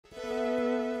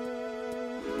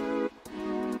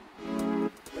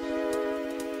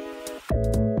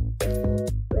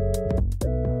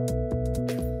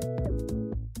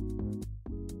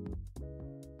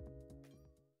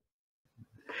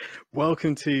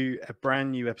welcome to a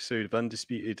brand new episode of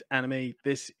Undisputed Anime.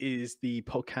 This is the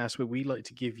podcast where we like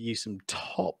to give you some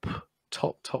top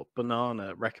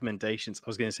banana recommendations. I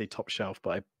was going to say top shelf,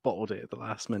 but I bottled it at the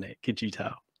last minute. Could you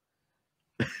tell?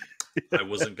 I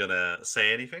wasn't gonna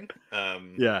say anything.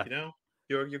 Yeah.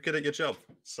 You're good at your job.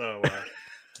 So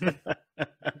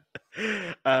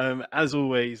as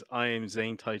always, I am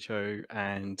Zane Taicho,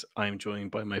 and I am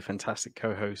joined by my fantastic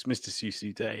co-host, Mr.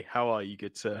 Susu Day. How are you,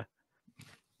 good sir?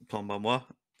 Konbanwa.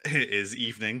 It is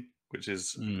evening, which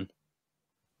is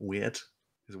weird.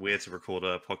 It's weird to record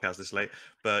a podcast this late,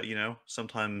 but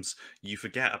sometimes you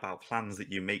forget about plans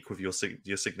that you make with your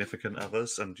significant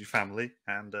others and your family,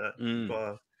 and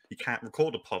you can't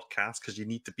record a podcast because you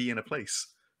need to be in a place.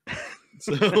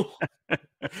 So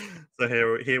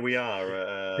here we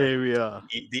are. Here we are.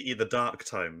 The dark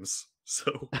times.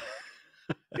 So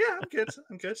yeah, I'm good.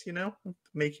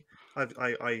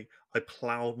 I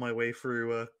plowed my way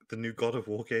through the new God of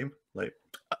War game, like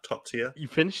top tier. You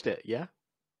finished it, yeah?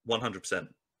 100%.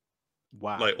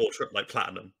 Wow. Like ultra, like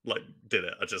platinum. Like did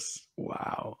it.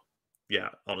 Wow. Yeah,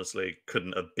 honestly,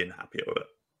 couldn't have been happier with it.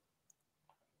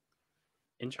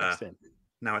 Interesting.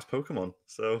 Now it's Pokemon,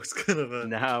 so it's kind of a...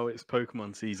 Now it's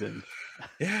Pokemon season.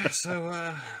 Yeah,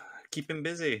 so keeping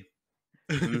busy.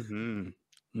 Busy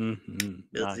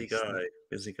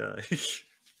guy.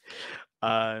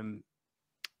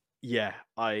 Yeah,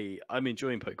 I'm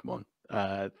enjoying Pokemon.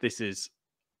 This is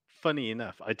funny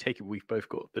enough. I take it we've both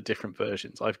got the different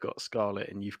versions. I've got Scarlet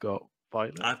and you've got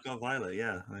Violet. I've got Violet.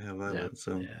 Yeah, I have Violet. Yeah,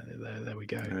 so there we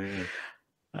go.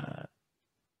 Oh, yeah.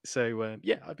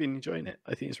 Yeah, I've been enjoying it.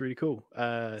 I think it's really cool.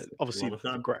 Obviously,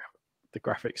 the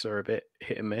graphics are a bit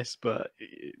hit and miss, but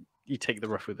you take the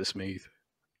rough with the smooth.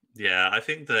 Yeah, I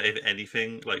think that if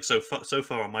anything, like so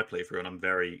far on my playthrough, and I'm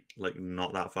very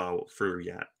not that far through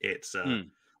yet. It's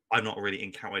I've not really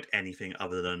encountered anything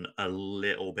other than a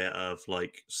little bit of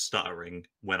stuttering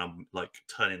when I'm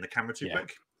turning the camera too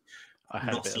quick. I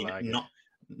have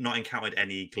not encountered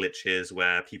any glitches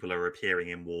where people are appearing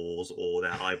in walls or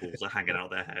their eyeballs are hanging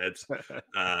out their heads.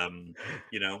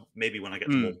 Maybe when I get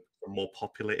to more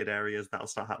populated areas, that'll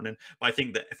start happening. But I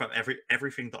think that if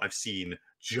everything that I've seen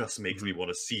just makes me want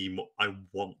to see more. I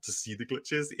want to see the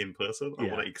glitches in person. I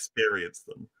want to experience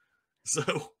them.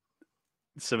 So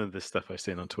some of the stuff I've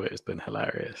seen on Twitter has been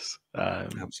hilarious.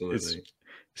 Absolutely,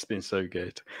 it's been so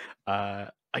good.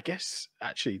 I guess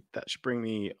actually that should bring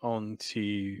me on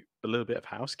to a little bit of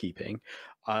housekeeping.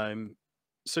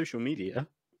 Social media,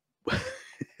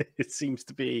 it seems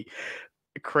to be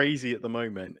crazy at the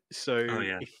moment. So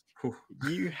if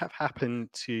you have happened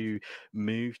to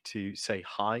move to, say,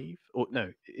 Hive, or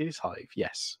no, it is Hive.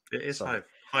 Yes, it is Hive.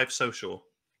 Hive Social.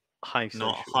 Hive Social.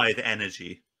 Not Hive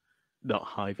Energy. Not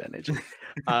Hive Energy.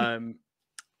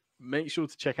 Make sure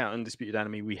to check out Undisputed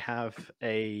Anime. We have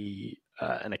an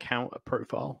account, a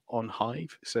profile on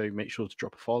Hive, so make sure to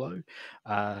drop a follow.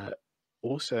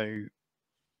 Also,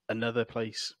 another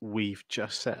place we've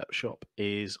just set up shop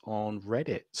is on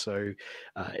Reddit. So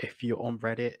if you're on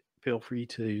Reddit, feel free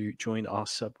to join our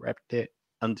subreddit,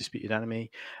 Undisputed Anime.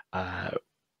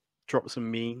 Drop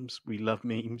some memes. We love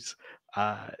memes.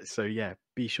 So yeah,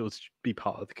 be sure to be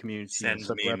part of the community. Send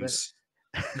memes.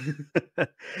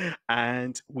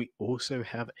 And we also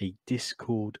have a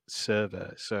Discord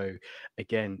server, so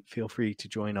again, feel free to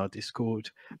join our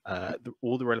Discord.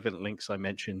 All the relevant links I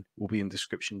mentioned will be in the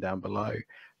description down below.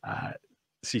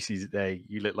 CC today,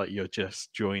 you look like you're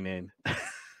just joining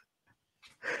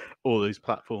all those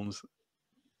platforms.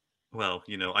 Well,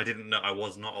 I didn't know. I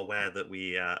was not aware that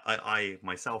we. I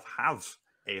myself have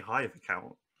a Hive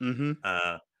account.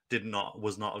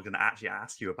 Was not going to actually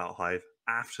ask you about Hive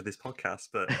after this podcast,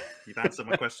 but you've answered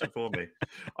my question for me.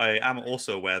 I am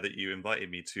also aware that you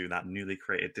invited me to that newly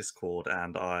created Discord,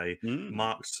 and I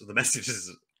marked the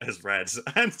messages as read,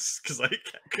 and because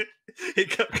it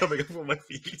kept coming up on my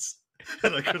feed,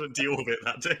 and I couldn't deal with it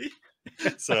that day.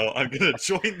 So I'm going to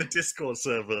join the Discord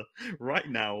server right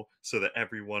now so that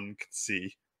everyone can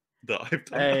see that I've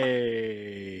done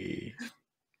that.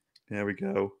 There we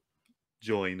go.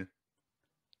 Join.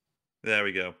 There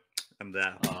we go. I'm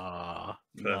there.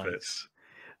 Perfect.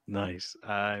 Nice.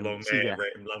 Long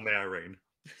may I reign.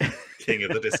 King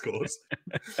of the Discords.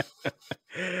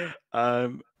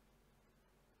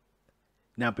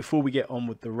 Now, before we get on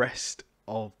with the rest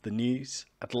of the news,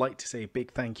 I'd like to say a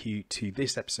big thank you to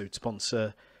this episode's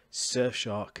sponsor,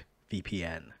 Surfshark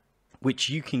VPN, which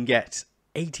you can get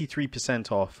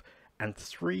 83% off and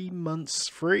 3 months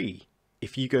free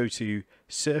if you go to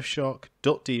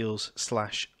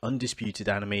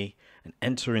surfshark.deals/undisputedanime and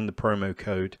enter in the promo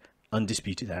code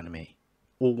undisputedanime,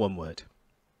 all one word.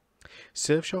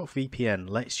 Surfshark VPN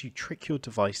lets you trick your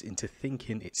device into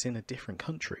thinking it's in a different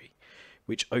country,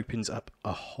 which opens up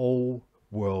a whole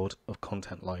world of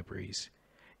content libraries.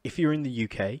 If you're in the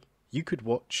UK, you could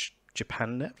watch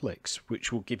Japan Netflix,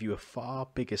 which will give you a far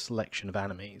bigger selection of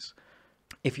animes.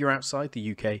 If you're outside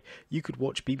the UK, you could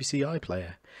watch BBC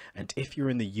iPlayer. And if you're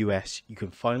in the US, you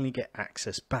can finally get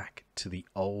access back to the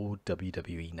old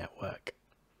WWE network.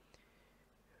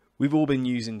 We've all been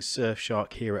using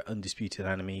Surfshark here at Undisputed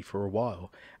Anime for a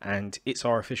while, and it's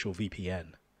our official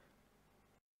VPN.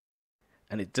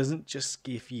 And it doesn't just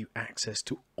give you access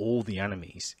to all the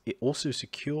animes, it also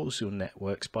secures your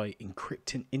networks by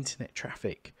encrypting internet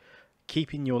traffic,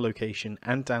 keeping your location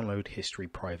and download history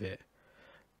private.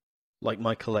 Like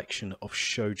my collection of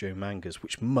shoujo mangas,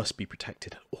 which must be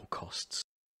protected at all costs.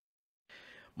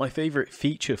 My favourite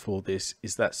feature for this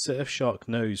is that Surfshark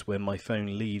knows when my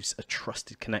phone leaves a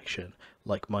trusted connection,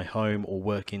 like my home or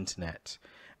work internet,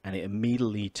 and it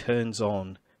immediately turns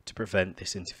on to prevent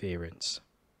this interference.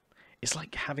 It's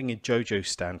like having a JoJo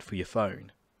stand for your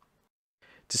phone.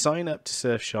 To sign up to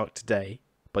Surfshark today,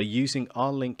 by using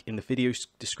our link in the video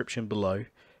description below,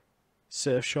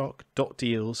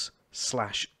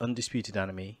 surfshark.deals/Undisputed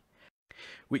Anime,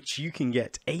 which you can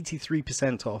get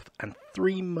 83% off and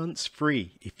 3 months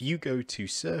free if you go to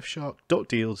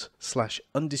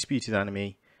surfshark.deals/Undisputed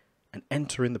Anime and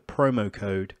enter in the promo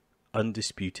code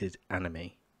Undisputed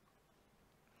Anime.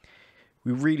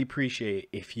 We really appreciate it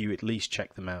if you at least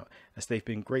check them out, as they've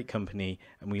been great company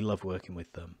and we love working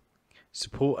with them.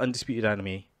 Support Undisputed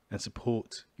Anime and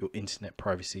support your internet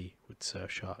privacy with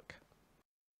Surfshark.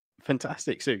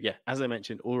 Fantastic. So yeah, as I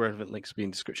mentioned, all relevant links will be in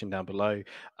the description down below.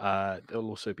 They'll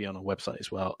also be on our website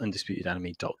as well,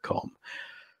 undisputedanime.com.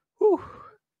 Whew.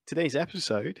 Today's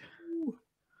episode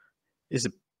is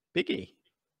a biggie.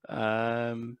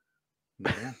 Yeah.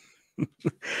 Well,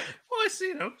 it's,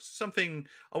 something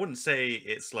I wouldn't say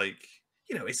it's like,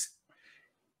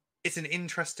 it's an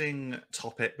interesting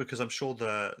topic, because I'm sure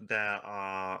that there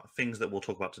are things that we'll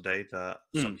talk about today that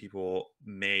some people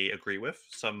may agree with,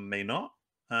 some may not.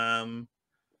 But,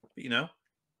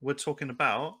 we're talking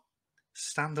about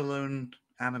standalone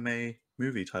anime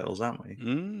movie titles, aren't we?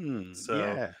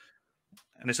 Yeah.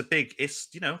 And it's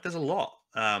there's a lot.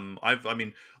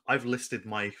 I've listed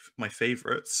my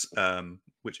favorites,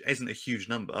 which isn't a huge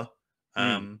number.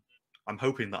 I'm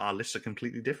hoping that our lists are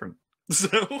completely different.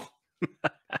 So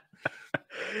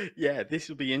yeah, this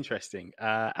will be interesting.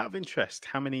 Out of interest,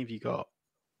 how many have you got?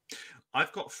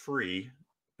 I've got 3,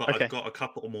 but Okay. I've got a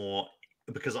couple more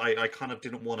because I kind of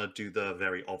didn't want to do the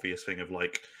very obvious thing of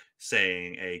like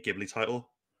saying a Ghibli title.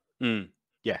 Yeah,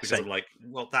 because same. of like,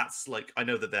 well, that's like, I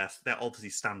know that they're obviously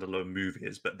standalone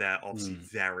movies, but they're obviously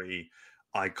very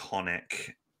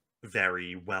iconic,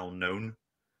 very well known.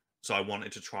 So I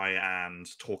wanted to try and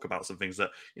talk about some things that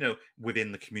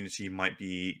within the community might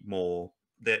be more.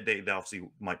 They obviously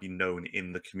might be known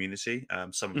in the community.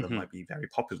 Some of them might be very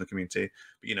popular in the community,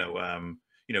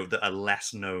 but that are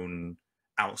less known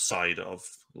outside of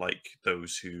like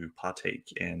those who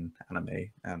partake in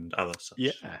anime and other such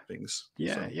things.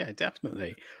 Yeah,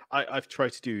 definitely. I've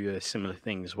tried to do a similar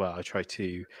thing as well. I try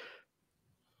to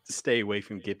stay away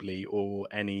from Ghibli or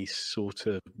any sort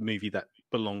of movie that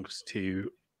belongs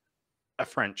to a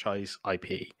franchise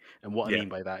IP. And what I mean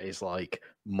by that is like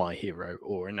My Hero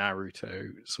or a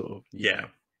Naruto sort of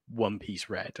One Piece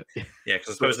Red. Yeah, because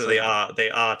I suppose that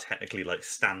they are technically like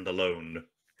standalone,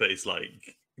 but it's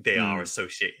like they are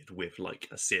associated with like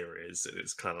a series.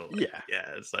 It's kind of like,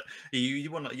 it's like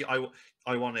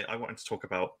I wanted to talk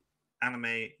about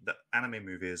anime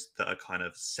movies that are kind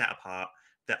of set apart.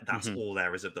 That's all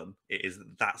there is of them. It is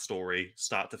that story,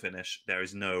 start to finish. There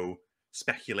is no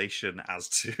speculation as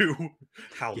to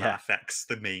how that affects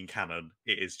the main canon.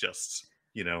 It is just,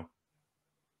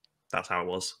 that's how it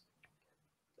was.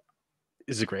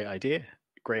 It's a great idea.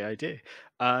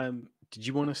 Did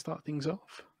you want to start things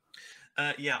off?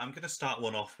 Yeah, I'm going to start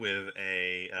one off with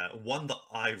a one that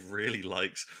I really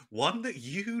liked, one that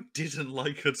you didn't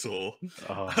like at all.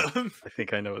 I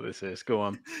think I know what this is. Go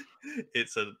on.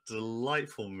 It's a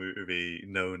delightful movie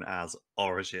known as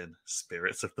Origin: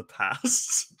 Spirits of the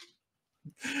Past.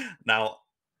 Now,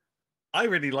 I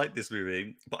really like this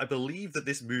movie, but I believe that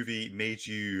this movie made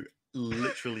you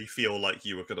literally feel like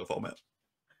you were going to vomit.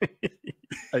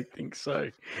 I think so.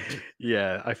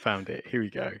 Yeah, I found it. Here we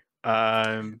go.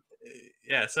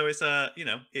 Yeah, so it's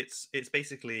it's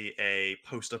basically a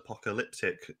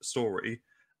post-apocalyptic story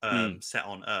set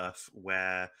on Earth,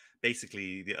 where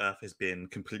basically the Earth has been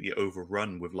completely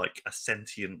overrun with like a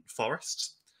sentient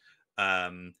forest,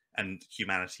 and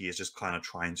humanity is just kind of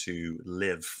trying to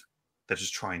live they're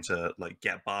just trying to like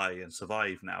get by and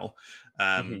survive now.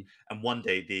 Hmm. And one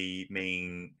day the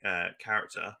main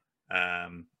character,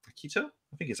 Akito,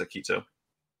 I think it's Akito,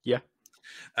 Yeah.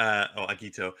 or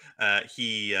Agito,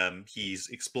 he's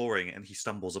exploring and he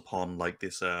stumbles upon like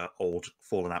this old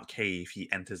fallen out cave.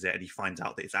 He enters it and he finds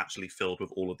out that it's actually filled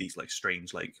with all of these like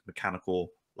strange like mechanical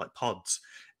like pods,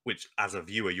 which as a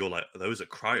viewer you're like, those are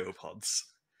cryopods.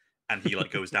 And he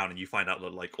like goes down and you find out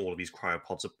that like all of these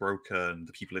cryopods are broken,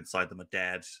 the people inside them are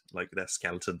dead, like they're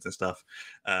skeletons and stuff.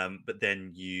 But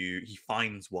then he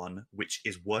finds one which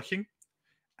is working,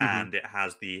 Hmm. and it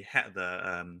has the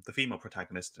female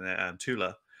protagonist in it,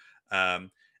 Tula, and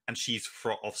she's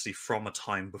obviously from a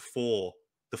time before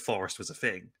the forest was a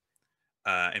thing.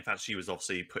 In fact, she was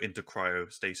obviously put into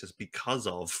cryostasis because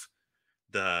of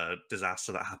the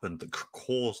disaster that happened that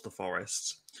caused the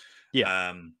forests.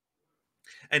 Yeah.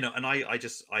 And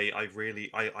I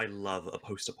really love a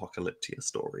post-apocalyptic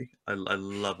story. I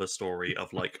love a story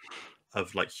of like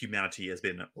humanity has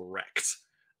been wrecked.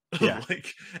 Yeah.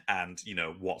 Like, and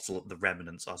what's the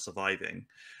remnants are surviving.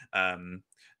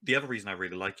 The other reason I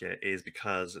really like it is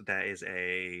because there is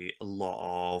a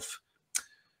lot of,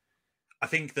 I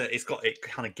think that it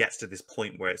kind of gets to this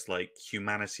point where it's like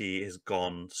humanity has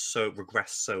regressed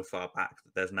so far back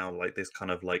that there's now like this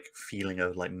kind of like feeling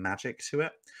of like magic to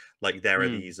it. Like there are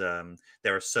Mm. these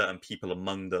there are certain people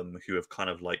among them who have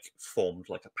kind of like formed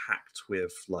like a pact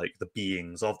with like the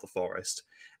beings of the forest,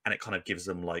 and it kind of gives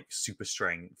them like super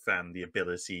strength and the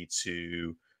ability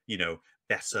to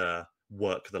better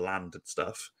work the land and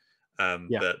stuff.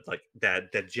 Yeah. But like they're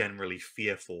generally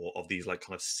fearful of these like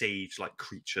kind of sage like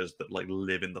creatures that like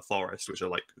live in the forest, which are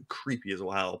like creepy as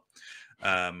well.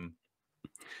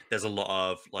 There's a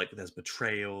lot of like there's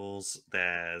betrayals,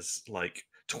 there's like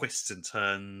twists and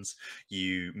turns.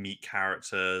 You meet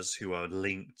characters who are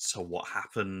linked to what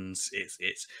happens.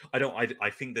 I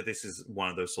think that this is one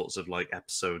of those sorts of like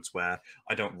episodes where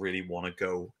I don't really want to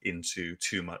go into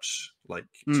too much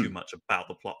about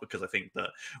the plot, because I think that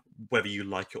whether you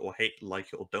like it or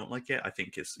don't like it, I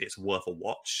think it's worth a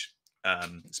watch,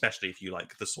 especially if you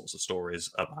like the sorts of stories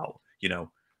about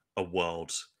a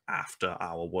world after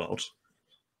our world.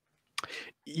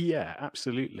 Yeah,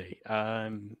 absolutely.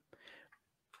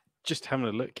 Just having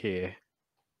a look here.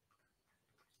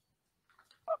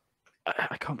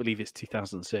 I can't believe it's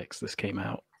 2006 this came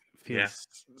out.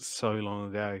 Feels so long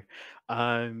ago.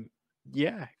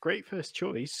 Yeah, great first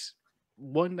choice.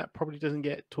 One that probably doesn't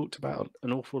get talked about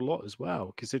an awful lot as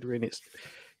well, considering it's,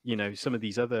 some of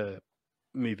these other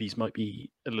movies might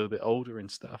be a little bit older and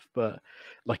stuff, but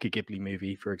like a Ghibli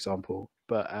movie, for example.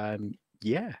 But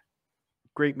yeah,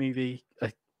 great movie.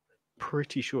 I'm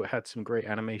pretty sure it had some great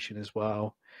animation as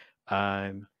well.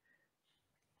 Um,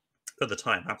 At the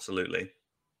time, absolutely.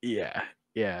 yeah,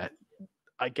 yeah.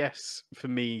 I guess for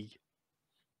me,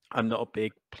 I'm not a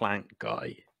big plant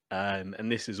guy,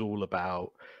 and this is all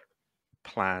about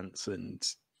plants and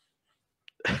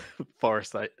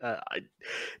forest.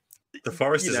 The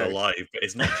forest is alive, but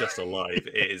it's not just alive;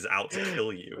 it is out to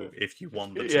kill you if you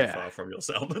wander too Yeah, far from your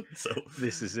settlement. So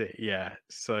this is it. Yeah.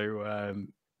 So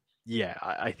yeah,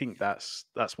 I think that's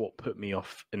what put me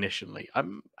off initially.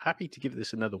 I'm happy to give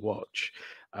this another watch.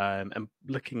 And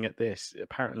looking at this,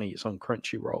 apparently it's on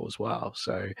Crunchyroll as well.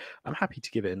 So I'm happy to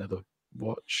give it another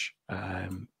watch. A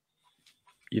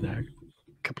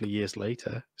couple of years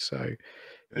later. So there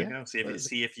yeah, you go.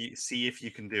 See if you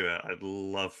can do it. I'd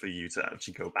love for you to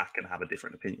actually go back and have a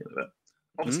different opinion of it.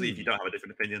 Obviously, if you don't have a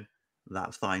different opinion,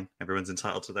 that's fine. Everyone's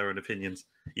entitled to their own opinions,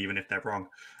 even if they're wrong.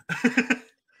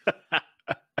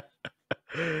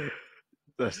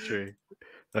 That's true.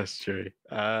 That's true.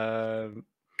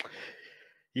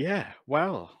 Yeah.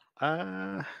 Well.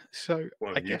 So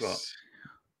What I have you got? guess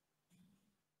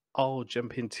I'll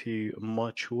jump into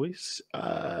my choice.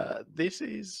 This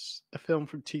is a film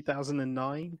from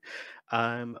 2009.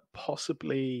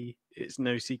 Possibly, it's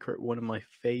no secret, one of my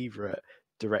favorite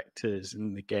directors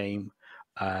in the game.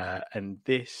 And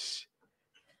this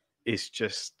is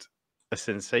just a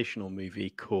sensational movie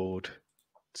called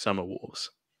Summer Wars.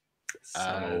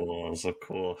 Summer Wars, of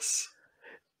course.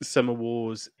 Summer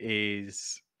Wars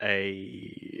is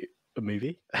a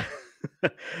movie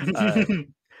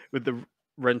with the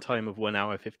runtime of 1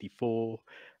 hour 54.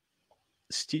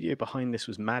 Studio behind this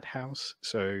was Madhouse,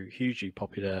 so hugely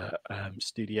popular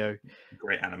studio.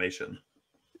 Great animation.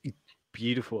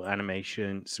 Beautiful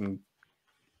animation.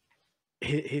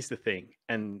 Here's the thing,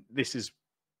 and this is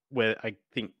where I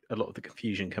think a lot of the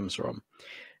confusion comes from.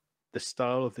 The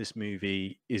style of this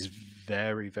movie is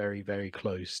very, very, very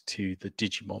close to the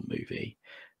Digimon movie.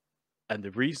 And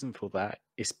the reason for that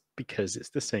is because it's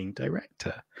the same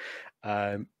director.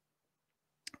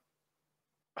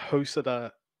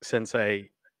 Hosoda Sensei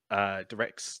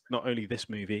directs not only this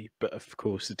movie, but of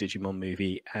course the Digimon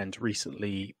movie, and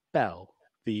recently Bell,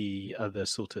 the other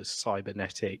sort of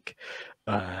cybernetic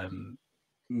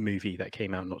movie that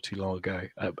came out not too long ago.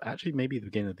 Actually, maybe the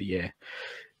beginning of the year.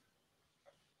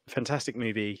 Fantastic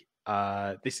movie.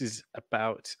 This is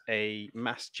about a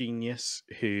maths genius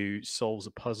who solves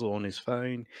a puzzle on his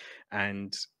phone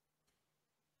and,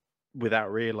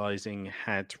 without realizing,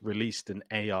 had released an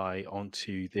AI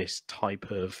onto this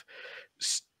type of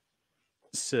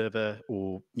server,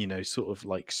 or, you know, sort of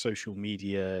like social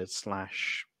media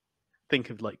slash, think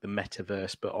of like the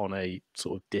metaverse, but on a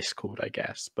sort of Discord, I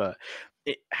guess. But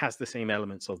it has the same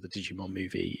elements of the Digimon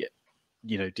movie.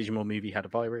 You know, Digimon movie had a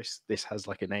virus. This has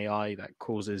like an AI that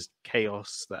causes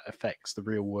chaos that affects the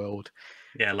real world.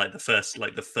 Yeah, like the first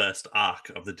arc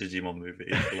of the Digimon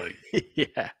movie. Like,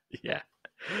 yeah.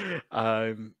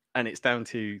 And it's down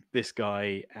to this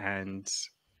guy, and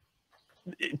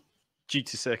due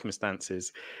to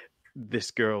circumstances,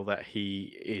 this girl that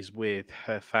he is with,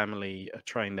 her family are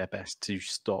trying their best to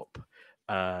stop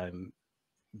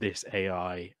this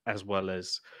AI, as well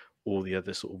as all the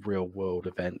other sort of real world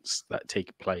events that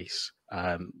take place.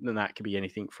 And that could be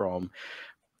anything from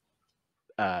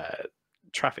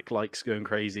traffic lights going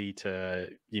crazy to,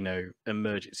 you know,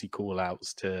 emergency call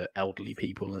outs to elderly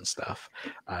people and stuff.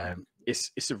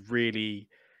 It's a really,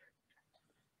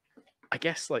 I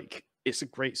guess, like, it's a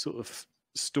great sort of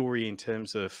story in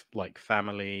terms of like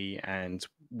family and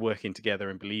working together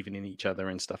and believing in each other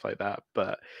and stuff like that.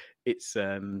 But it's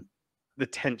the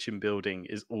tension building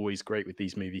is always great with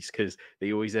these movies because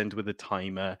they always end with a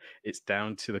timer. It's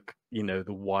down to the, you know,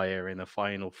 the wire in a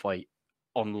final fight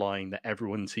online that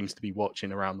everyone seems to be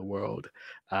watching around the world.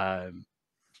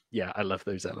 Yeah, I love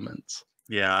those elements.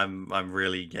 yeah, I'm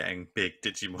really getting big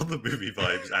Digimon the movie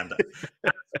vibes, and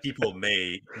as people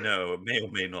may or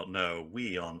may not know,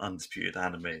 we on Undisputed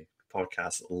Anime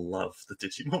podcast love the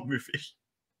Digimon movie.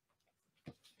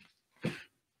 So,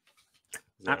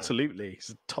 absolutely,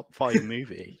 it's a top 5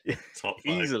 movie. top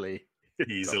 5. Easily.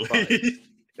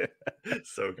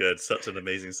 So good, such an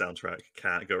amazing soundtrack,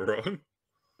 can't go wrong.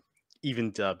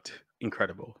 Even dubbed,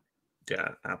 incredible. Yeah,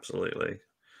 absolutely.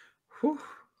 Whew.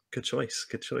 Good choice.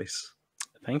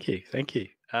 Thank you.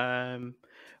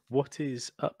 What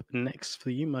is up next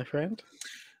for you, my friend?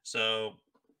 So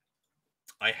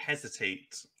I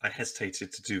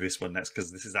hesitated to do this one next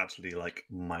because this is actually like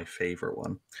my favorite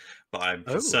one, but I'm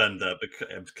concerned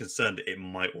it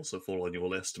might also fall on your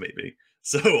list, maybe.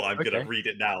 So I'm gonna read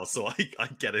it now, so I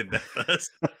get in there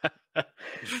first.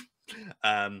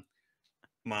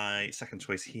 My second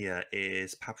choice here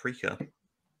is Paprika.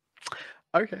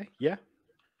 Okay, yeah.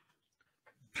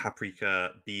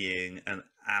 Paprika being an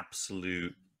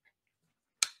absolute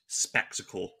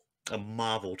spectacle, a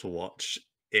marvel to watch.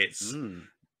 It's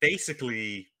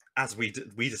basically, as we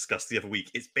discussed the other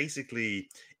week, it's basically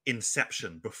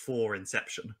Inception before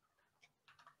Inception.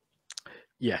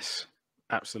 Yes,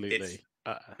 absolutely. It's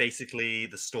basically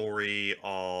the story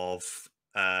of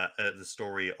a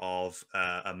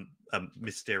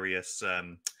mysterious.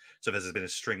 So there's been a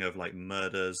string of like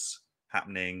murders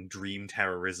happening, dream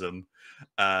terrorism,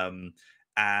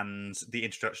 and the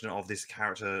introduction of this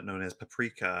character known as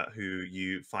Paprika, who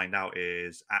you find out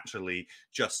is actually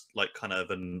just like kind of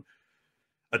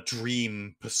a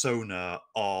dream persona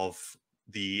of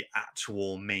the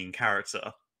actual main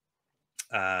character.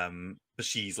 But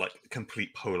she's like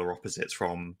complete polar opposites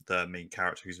from the main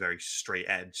character, who's very straight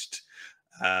edged.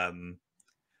 But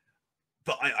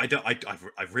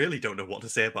I really don't know what to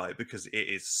say about it because it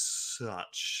is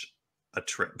such a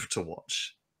trip to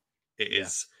watch. It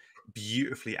is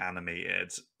beautifully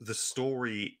animated. The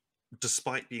story,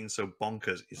 despite being so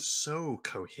bonkers, is so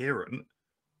coherent.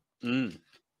 And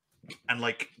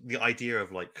like the idea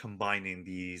of like combining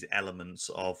these elements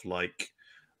of like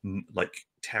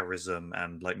terrorism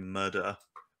and like murder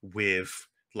with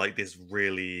like this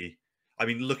really, I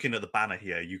mean, looking at the banner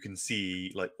here, you can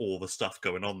see like all the stuff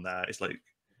going on there. It's like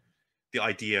the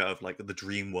idea of like the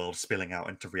dream world spilling out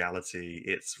into reality.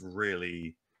 It's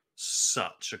really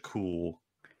such a cool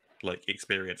like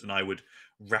experience, and I would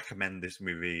recommend this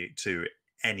movie to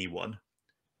anyone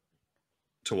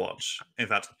to watch. In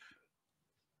fact,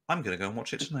 I'm gonna go and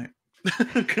watch it tonight.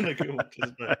 I'm gonna go watch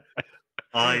it tonight.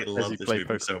 I love this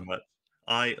movie so much.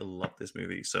 I love this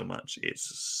movie so much.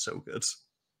 It's so good.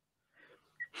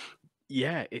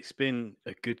 Yeah, it's been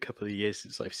a good couple of years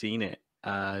since I've seen it,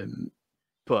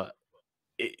 but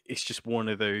it's just one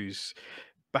of those.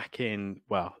 Back in,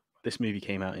 well, this movie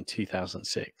came out in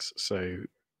 2006, so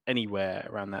anywhere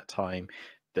around that time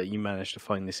that you managed to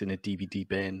find this in a DVD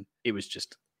bin, it was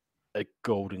just a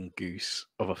golden goose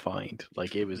of a find.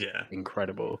 Like, it was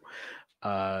incredible.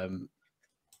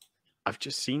 I've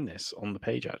just seen this on the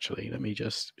page, actually. Let me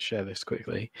just share this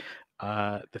quickly.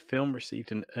 The film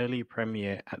received an early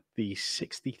premiere at the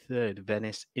 63rd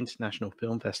Venice International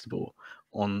Film Festival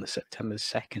on September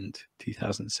 2nd,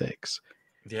 2006.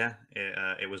 Yeah,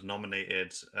 it was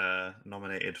nominated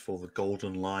for the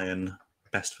Golden Lion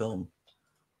Best Film.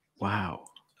 Wow.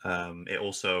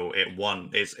 It won.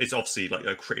 It's obviously like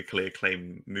a critically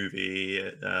acclaimed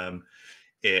movie.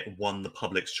 It won the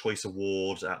Public's Choice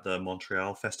Award at the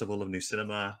Montreal Festival of New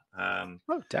Cinema.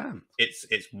 Oh, damn! It's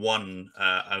won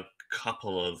a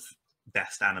couple of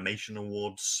Best Animation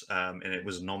Awards, and it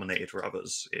was nominated for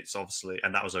others. It's obviously,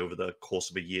 and that was over the course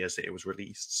of a year that it was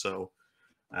released. So,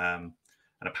 and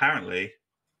apparently,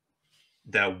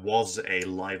 there was a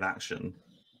live action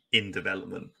in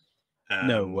development.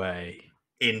 No way.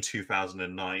 In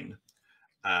 2009.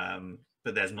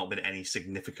 But there's not been any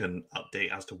significant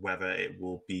update as to whether it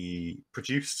will be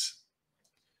produced.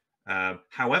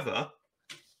 However,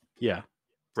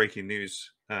 breaking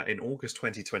news, in August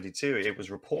 2022, it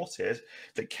was reported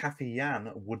that Kathy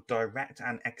Yan would direct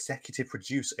and executive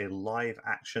produce a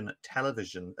live-action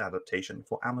television adaptation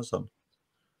for Amazon.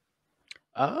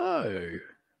 Oh.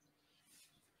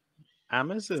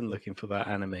 Amazon looking for that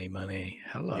anime money.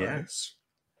 Hello. Yes.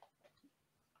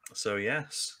 So,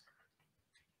 yes.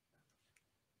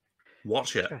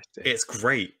 Watch it. It's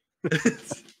great.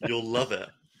 You'll love it.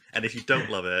 And if you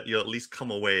don't love it, you'll at least come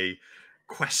away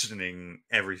questioning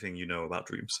everything you know about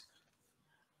dreams.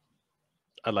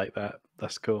 I like that.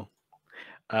 That's cool.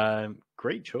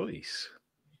 Great choice.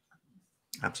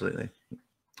 Absolutely.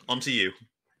 On to you.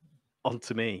 On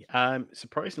to me.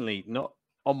 Surprisingly, not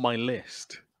on my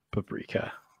list,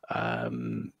 Paprika.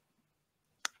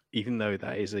 Even though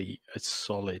that is a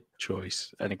solid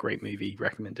choice and a great movie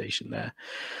recommendation there.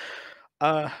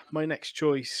 My next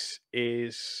choice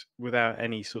is, without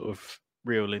any sort of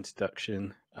real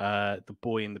introduction, The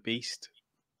Boy and the Beast.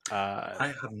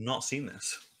 I have not seen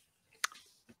this.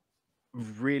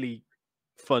 Really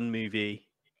fun movie.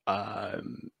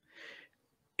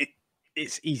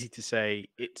 It's easy to say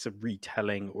it's a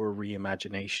retelling or a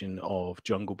reimagination of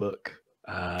Jungle Book.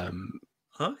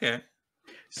 Okay.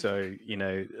 So,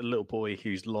 a little boy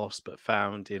who's lost but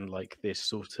found in like this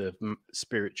sort of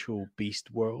spiritual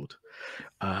beast world.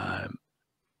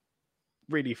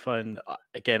 Really fun.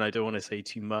 Again, I don't want to say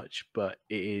too much, but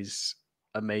it is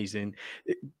amazing.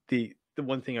 The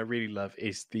one thing I really love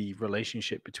is the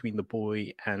relationship between the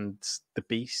boy and the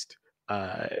beast.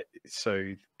 So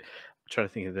I'm trying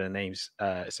to think of their names.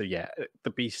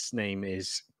 The beast's name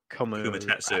is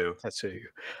Kumatetsu.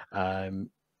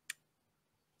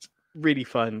 Really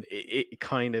fun. It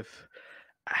kind of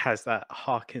has that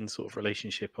Harkin sort of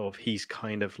relationship of, he's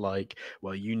kind of like,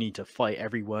 well, you need to fight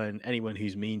anyone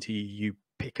who's mean to you, you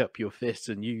pick up your fists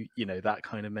and you know, that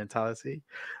kind of mentality.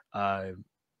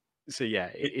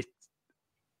 It's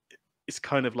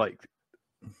kind of like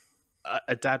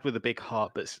a dad with a big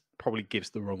heart, but probably gives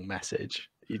the wrong message.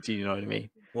 Do you know what I mean?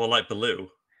 Well, like Baloo.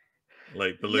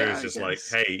 Like Baloo is just like,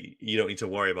 hey, you don't need to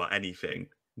worry about anything.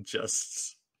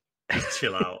 Just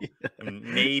chill out. And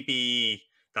maybe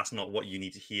that's not what you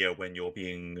need to hear when you're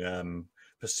being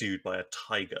pursued by a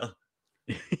tiger.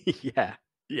 Yeah.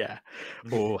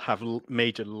 Or have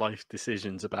major life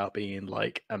decisions about being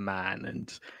like a man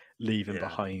and leaving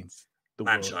behind the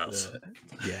Man-child. world.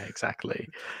 Yeah, exactly.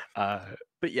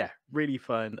 But yeah, really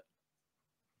fun.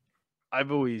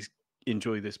 I've always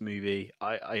enjoyed this movie.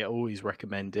 I always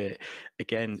recommend it.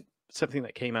 Again, something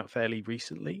that came out fairly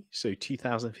recently, so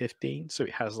 2015. So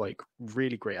it has like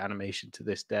really great animation to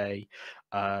this day.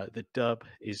 The dub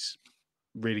is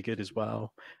really good as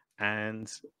well.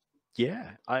 And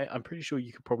yeah, I'm pretty sure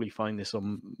you could probably find this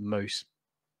on most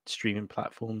streaming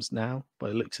platforms now by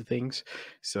the looks of things.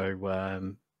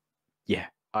 So yeah,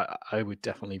 I would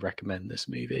definitely recommend this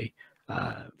movie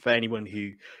for anyone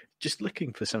who just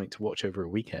looking for something to watch over a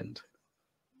weekend.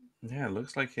 Yeah, it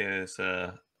looks like it's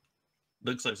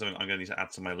looks like something I'm going to need to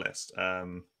add to my list.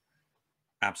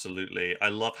 Absolutely. I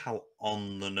love how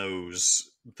on the nose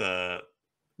the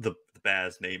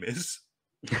bear's name is.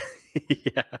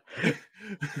 Yeah.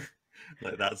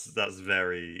 Like that's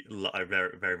very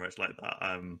very much like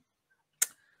that.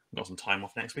 Got some time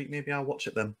off next week. Maybe I'll watch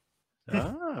it then.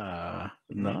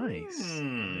 Nice.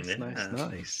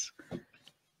 Nice.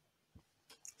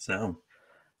 So,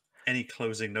 any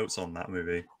closing notes on that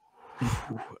movie?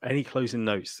 Any closing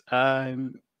notes? No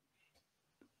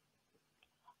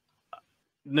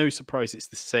surprise, it's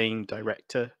the same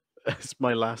director as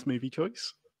my last movie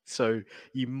choice. So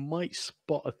you might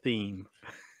spot a theme.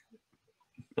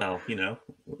 Well,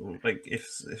 like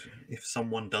if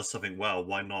someone does something well,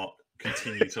 why not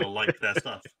continue to like their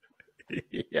stuff?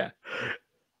 Yeah.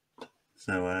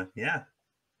 So yeah,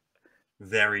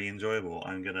 very enjoyable.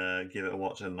 I'm gonna give it a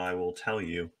watch, and I will tell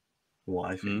you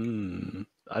what I think.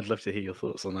 I'd love to hear your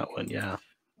thoughts on that one. Yeah.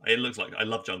 It looks like I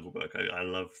love Jungle Book. I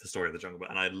love the story of the Jungle Book,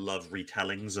 and I love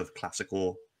retellings of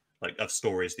classical, like of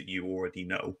stories that you already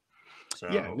know. So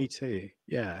Yeah, me too.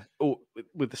 Yeah, or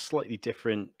with a slightly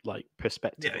different like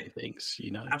perspective yeah, on things.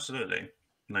 absolutely.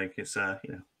 Like it's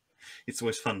it's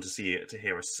always fun to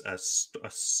hear a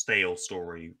stale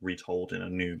story retold in a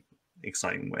new,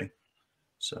 exciting way.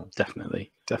 So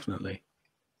Definitely.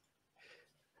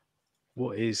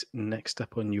 What is next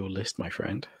up on your list, my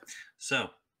friend? So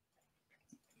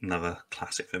another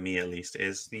classic for me, at least,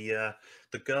 is the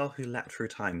Girl Who Leapt Through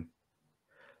Time.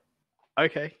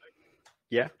 Okay.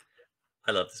 Yeah.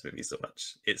 I love this movie so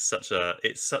much. It's such a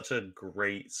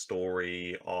great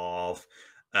story of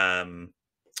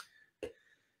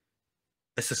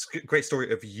it's a great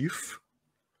story of youth,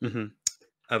 Mm-hmm.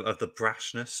 of the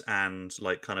brashness and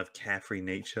like kind of carefree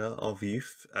nature of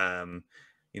youth.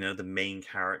 The main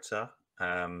character,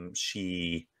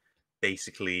 she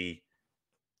basically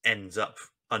ends up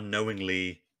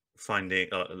unknowingly finding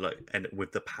and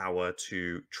with the power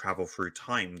to travel through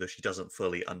time, though she doesn't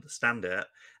fully understand it.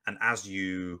 And as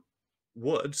you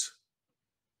would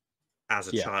as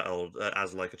a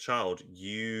child,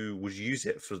 you would use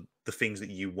it for the things that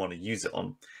you want to use it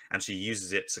on, and she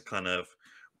uses it to kind of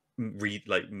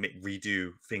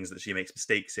redo things that she makes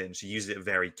mistakes in. She uses it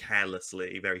very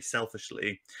carelessly, very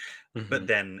selfishly, but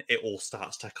then it all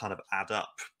starts to kind of add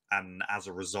up, and as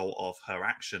a result of her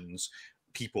actions,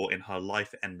 people in her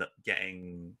life end up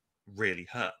getting really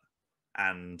hurt,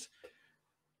 and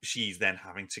she's then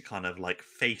having to kind of like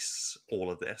face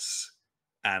all of this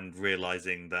and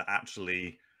realizing that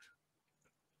actually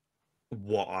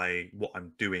what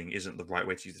I'm doing isn't the right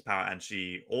way to use this power. And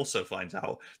she also finds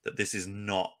out that this is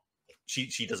not,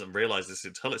 she doesn't realize this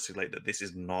until it's too late, that this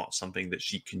is not something that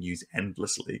she can use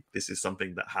endlessly. This is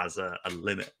something that has a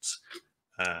limit.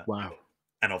 Wow.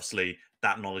 And obviously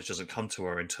that knowledge doesn't come to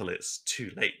her until it's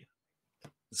too late.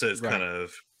 So it's kind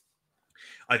of,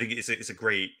 I think it's a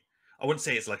great, I wouldn't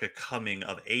say it's like a coming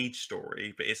of age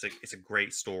story, but it's a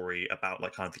great story about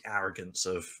like kind of the arrogance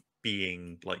of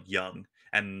being like young.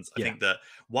 And I think that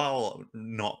while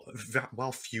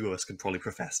few of us can probably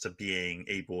profess to being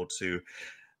able to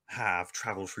have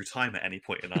traveled through time at any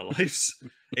point in our lives,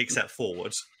 except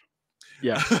forward,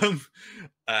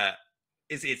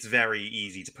 it's very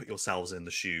easy to put yourselves in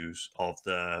the shoes of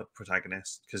the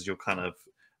protagonist, because you're kind of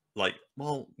like,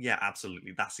 well, yeah,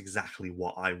 absolutely, that's exactly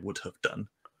what I would have done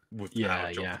with power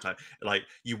of time. Like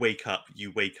you wake up,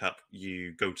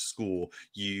 you go to school,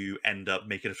 you end up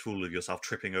making a fool of yourself,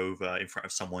 tripping over in front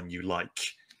of someone you like.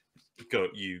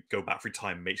 You go back through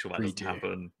time, make sure that doesn't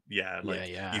happen.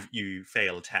 You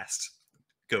fail a test,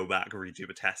 go back, redo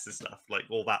a test and stuff, like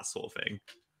all that sort of thing.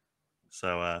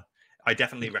 So I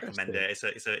definitely recommend it.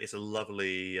 It's a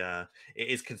lovely. It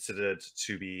is considered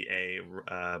to be a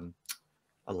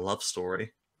love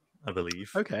story, I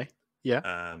believe. Okay.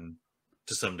 Yeah.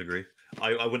 To some degree,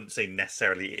 I wouldn't say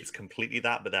necessarily it's completely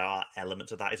that, but there are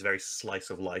elements of that. It's very slice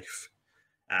of life,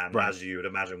 and as you would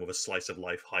imagine, with a slice of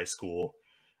life high school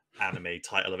anime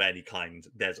title of any kind,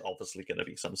 there's obviously going to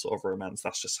be some sort of romance.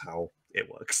 That's just how it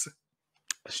works.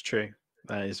 That's true.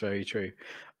 That is very true.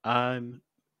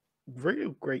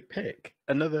 Real great pick.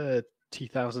 Another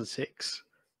 2006.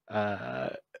 They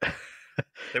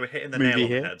were hitting the nail on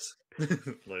the head.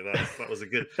 Like that was a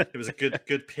good. It was a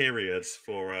good period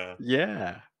for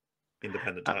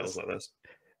independent titles like this.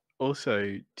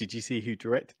 Also, did you see who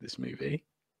directed this movie?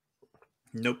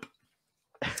 Nope.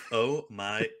 Oh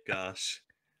my gosh!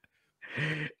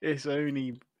 It's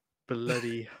only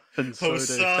bloody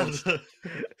Hosoda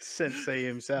Sensei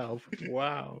himself.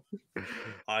 Wow.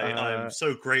 I'm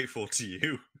so grateful to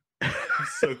you. I'm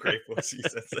so grateful to you,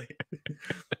 Sensei.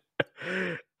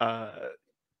 The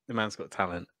man's got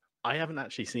talent. I haven't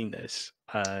actually seen this.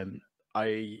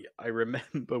 I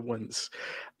remember once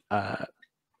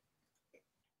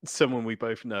someone we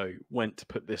both know went to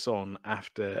put this on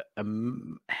after a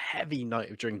heavy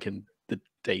night of drinking the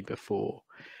day before.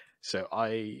 So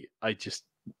I just,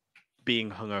 being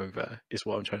hungover is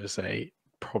what I'm trying to say,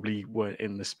 probably weren't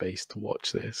in the space to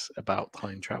watch this about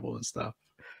time travel and stuff.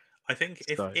 I think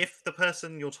if the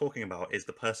person you're talking about is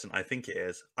the person I think it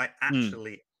is, I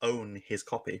actually own his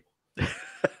copy.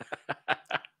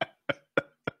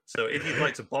 So if you'd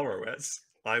like to borrow it,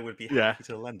 I would be happy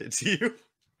to lend it to you.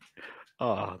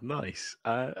 Oh, nice.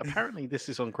 Apparently this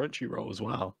is on Crunchyroll as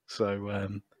well.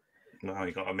 So Now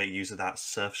you got to make use of that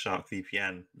Surfshark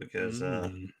VPN because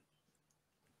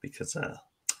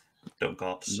don't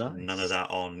got none of that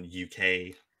on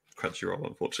UK Crunchyroll,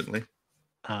 unfortunately.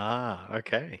 Ah,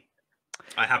 okay.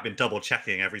 I have been double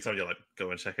checking every time you're like,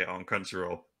 go and check it on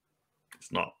Crunchyroll.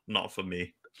 It's not for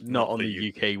me. Not on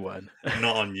the UK one.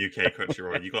 Not on UK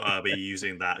Crunchyroll. You gotta be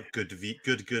using that good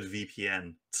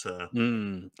VPN to.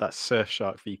 That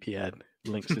Surfshark VPN.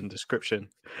 Links in description.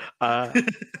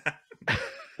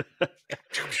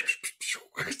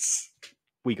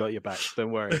 We got your back.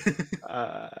 Don't worry.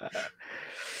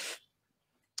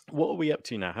 What are we up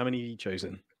to now? How many have you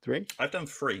chosen? 3? I've done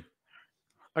 3.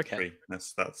 Okay. 3.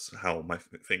 That's how my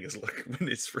fingers look when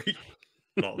it's free.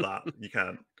 Not that you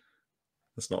can't.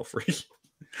 It's not free.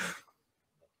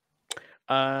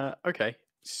 Okay.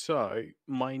 So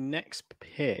my next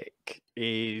pick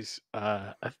is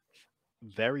a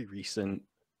very recent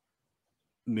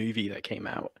movie that came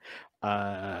out.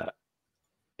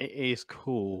 It is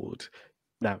called.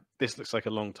 Now, this looks like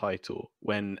a long title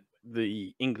when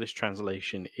the English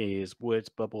translation is Words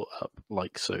Bubble Up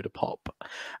Like Soda Pop.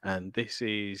 And this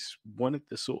is one of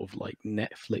the sort of like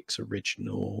Netflix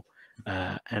original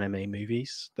anime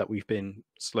movies that we've been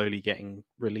slowly getting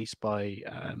released by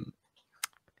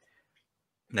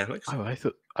Netflix. Oh,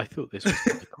 I thought this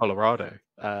was Colorado,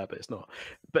 but it's not.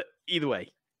 But either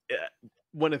way,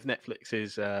 one of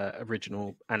Netflix's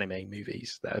original anime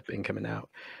movies that have been coming out.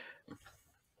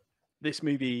 This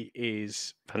movie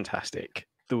is fantastic.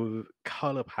 The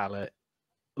color palette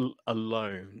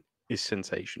alone is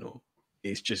sensational.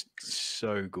 It's just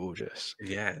so gorgeous.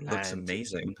 Yeah, it looks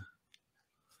amazing.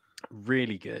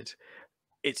 Really good.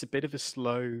 It's a bit of a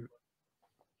slow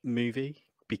movie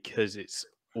because it's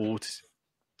all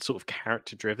sort of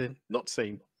character driven. Not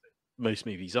saying most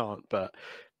movies aren't, but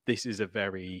this is a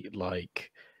very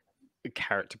like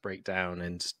character breakdown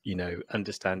and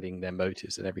understanding their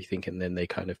motives and everything, and then they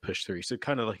kind of push through. So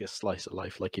kind of like a slice of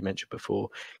life, like you mentioned before,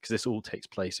 because this all takes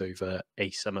place over a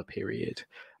summer period.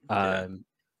 But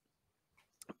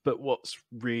what's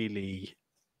really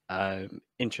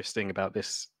interesting about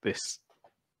this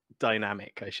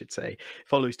dynamic, I should say,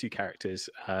 follows 2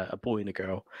 characters, a boy and a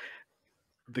girl.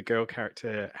 The girl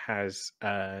character has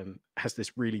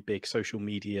this really big social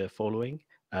media following.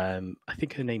 I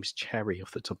think her name's Cherry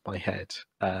off the top of my head.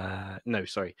 No,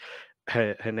 sorry.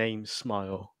 Her name's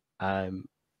Smile.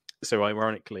 So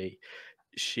ironically,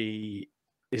 she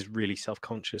is really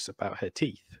self-conscious about her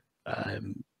teeth.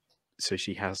 So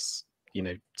she has,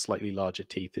 slightly larger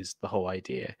teeth is the whole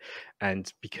idea. And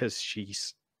because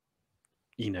she's,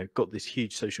 got this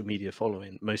huge social media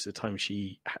following, most of the time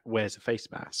she wears a face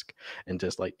mask and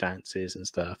does like dances and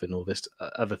stuff and all this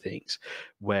other things.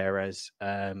 Whereas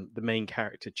the main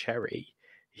character, Cherry,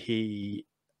 he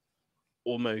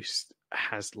almost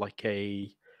has like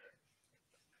I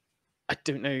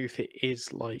don't know if it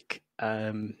is like, what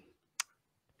am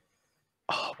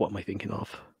I thinking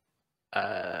of?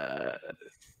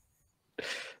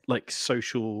 Like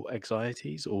social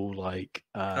anxieties or like,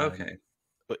 okay.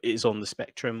 Is on the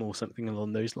spectrum or something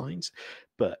along those lines.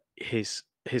 But his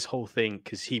whole thing,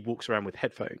 because he walks around with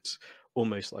headphones,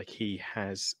 almost like he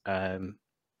has I'm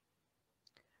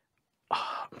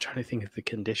trying to think of the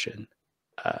condition.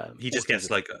 He just gets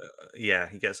like he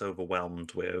gets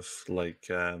overwhelmed with like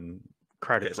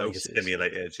crowded places,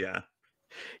 stimulated.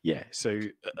 So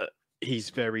he's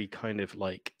very kind of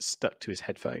like stuck to his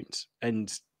headphones,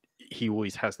 and he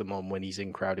always has them on when he's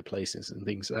in crowded places and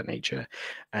things of that nature.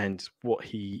 And what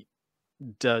he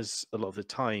does a lot of the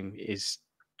time is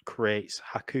creates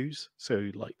haikus. So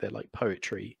like they're like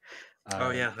poetry.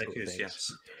 Haikus,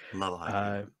 yes. Love a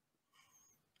haiku.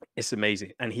 It's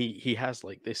amazing. And he has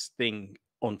like this thing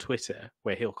on Twitter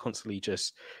where he'll constantly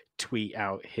just tweet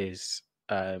out his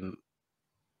haikus.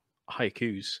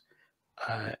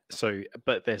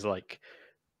 But there's like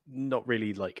not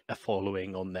really like a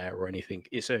following on there or anything.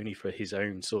 It's only for his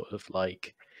own sort of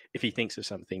like, if he thinks of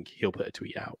something, he'll put a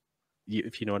tweet out.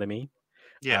 If you know what I mean?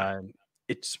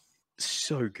 It's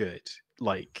so good.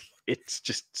 Like, it's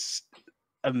just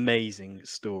amazing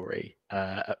story.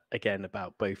 Again,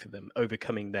 about both of them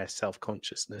overcoming their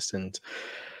self-consciousness and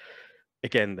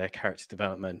again their character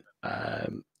development.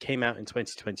 Came out in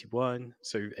 2021,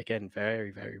 so again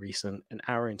very, very recent. 1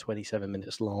 hour and 27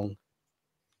 minutes long.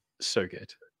 So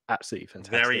good. Absolutely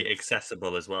fantastic. Very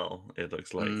accessible as well, it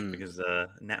looks like, because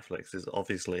Netflix is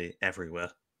obviously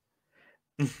everywhere.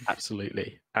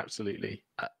 Absolutely.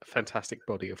 Fantastic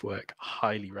body of work.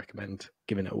 Highly recommend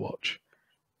giving it a watch.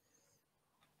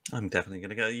 I'm definitely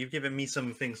going to go. You've given me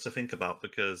some things to think about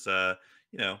because, I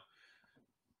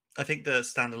think the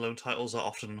standalone titles are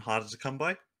often harder to come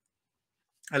by.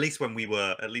 At least when we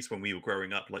were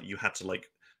growing up, like you had to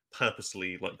like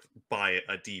purposely like buy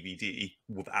a DVD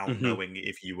without Hmm. knowing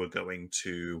if you were going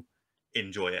to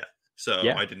enjoy it. So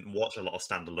Yeah. I didn't watch a lot of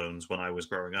standalones when I was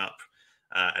growing up,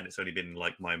 and it's only been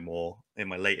like in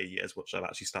my later years which I've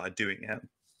actually started doing it.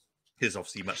 It's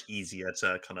obviously much easier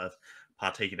to kind of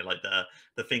partake in it. Like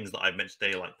the things that I've mentioned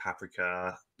today, like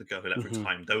Paprika, The Girl Who Left Through Hmm.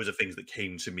 Time, those are things that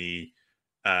came to me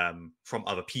from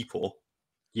other people.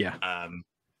 Yeah. Um,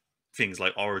 things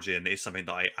like Origin is something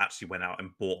that I actually went out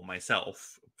and bought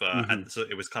myself. But Hmm. and so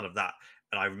it was kind of that,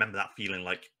 and I remember that feeling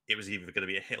like it was either going to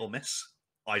be a hit or miss.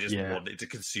 I just Yeah. wanted to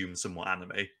consume some more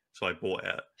anime, so I bought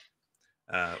it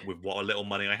with what little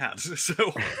money I had. So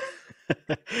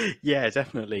Yeah,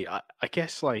 definitely. I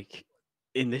guess like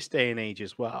in this day and age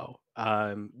as well,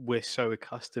 we're so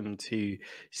accustomed to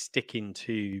sticking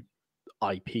to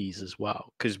IPs as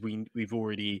well because we've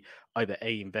already either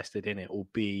A invested in it or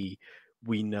B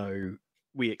we know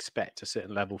we expect a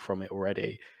certain level from it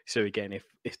already. So again,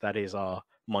 if that is our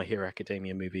My Hero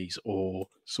Academia movies or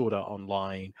Sword Art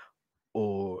Online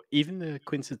or even the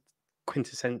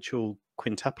quintessential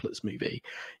quintuplets movie,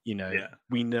 yeah,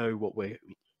 we know what we're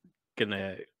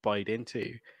gonna bite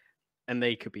into, and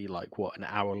they could be like what, an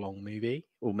hour long movie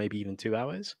or maybe even 2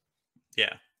 hours.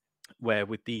 yeah, Where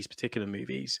with these particular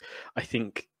movies, I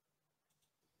think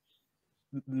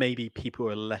maybe people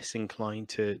are less inclined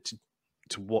to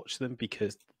watch them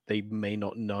because they may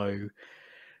not know,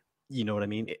 you know what I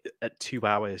mean, at 2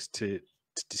 hours to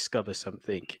discover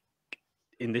something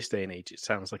in this day and age, it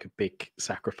sounds like a big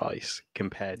sacrifice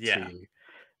compared yeah, to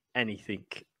anything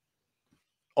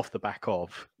off the back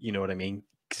of, you know what I mean,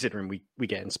 considering we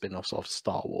get in spin-offs of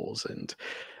Star Wars and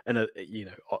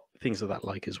things of that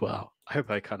like as well. I hope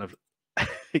I kind of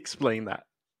explain that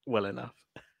well enough.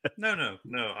 no.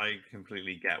 I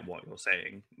completely get what you're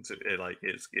saying. It's,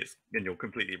 and you're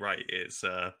completely right. It's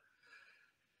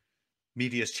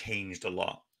media's changed a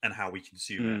lot and how we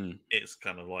consume it. Mm, It's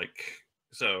kind of like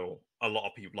so a lot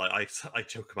of people like I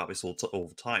joke about this all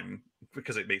the time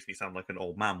because it makes me sound like an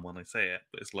old man when I say it,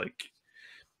 but it's like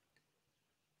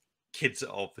kids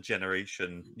of a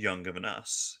generation younger than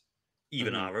us,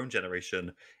 even mhm. our own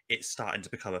generation, it's starting to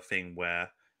become a thing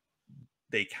where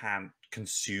they can't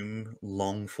consume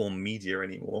long form media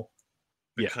anymore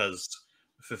Yeah. because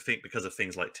because of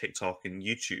things like TikTok and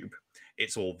YouTube,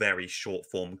 it's all very short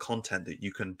form content that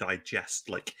you can digest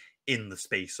like in the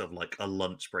space of like a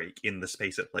lunch break. In the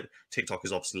space of like TikTok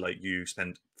is obviously like you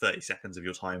spend 30 seconds of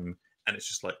your time and it's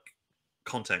just like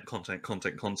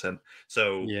content.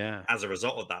 So Yeah. as a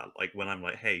result of that, like when I'm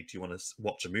like, hey, do you want to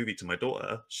watch a movie to my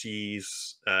daughter?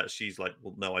 She's like,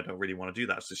 well, no, I don't really want to do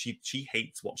that. So she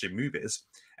hates watching movies,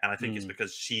 and I think it's Mm,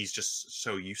 because she's just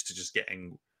so used to just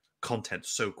getting content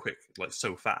so quick, like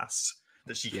so fast,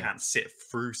 that she yeah. can't sit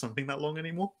through something that long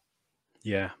anymore.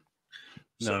 Yeah.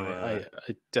 No, So I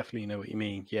definitely know what you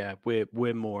mean. Yeah, we're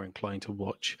more inclined to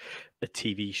watch a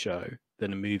TV show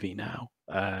than a movie now.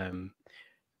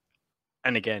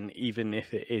 And again, even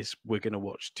if it is we're going to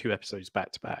watch 2 episodes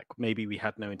back to back, maybe we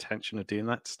had no intention of doing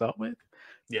that to start with.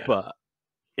 yeah, But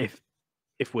if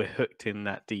if we're hooked in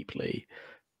that deeply,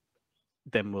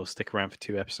 then we'll stick around for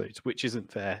 2 episodes, which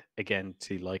isn't fair again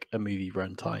to like a movie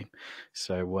runtime.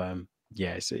 So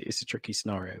yeah, it's a tricky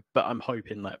scenario. But I'm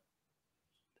hoping that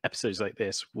episodes like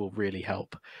this will really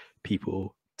help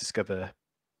people discover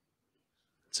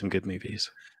some good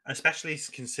movies. especially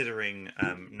considering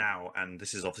now, and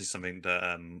this is obviously something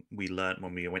that we learned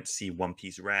when we went to see One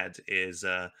Piece Red, is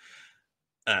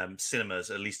cinemas,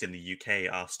 at least in the UK,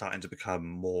 are starting to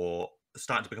become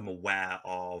aware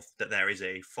of that there is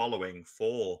a following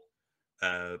for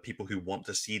people who want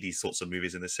to see these sorts of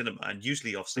movies in the cinema. And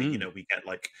usually, obviously, Mm, we get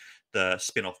like the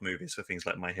spin-off movies for things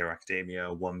like My Hero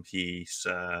Academia, One Piece,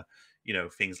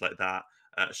 things like that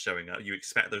showing up. You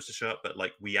expect those to show up, but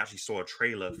like we actually saw a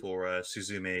trailer for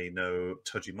Suzume no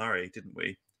Tojimari, didn't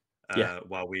we? yeah,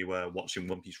 While we were watching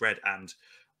One Piece Red, and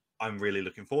I'm really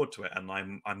looking forward to it, and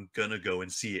I'm gonna go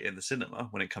and see it in the cinema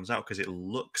when it comes out because it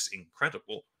looks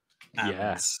incredible, and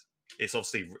yeah. it's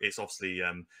obviously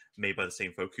made by the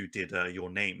same folk who did Your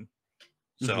Name,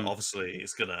 so Hmm. obviously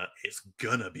it's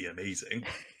gonna be amazing.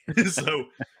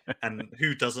 So, and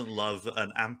who doesn't love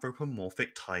an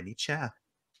anthropomorphic tiny chair?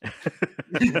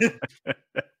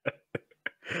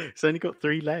 It's only got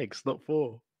 3 legs, not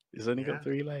 4. It's only got Yeah,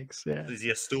 3 legs. Yeah. is he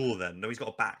a stool then? No, he's got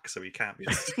a back, so he can't be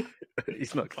a stool.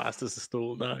 He's not classed as a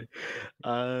stool, no.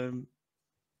 Um,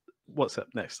 what's up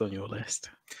next on your list?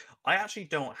 I actually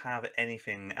don't have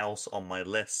anything else on my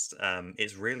list.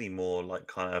 It's really more like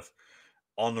kind of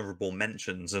honorable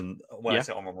mentions, and when I Yeah.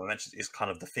 say honorable mentions, it's kind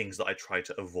of the things that I try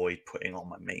to avoid putting on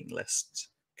my main list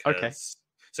Okay. because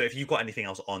So if you've got anything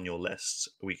else on your list,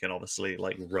 we can obviously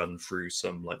like run through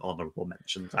some like honorable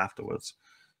mentions afterwards.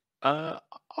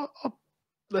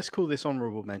 Let's call this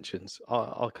honorable mentions.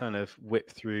 I'll kind of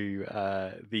whip through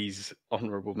these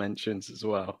honorable mentions as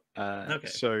well. Okay.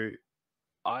 So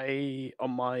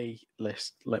on my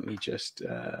list, let me just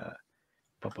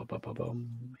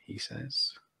he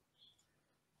says.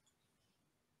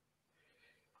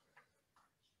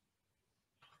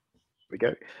 We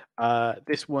go.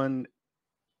 This one,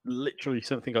 literally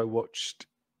something I watched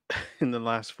in the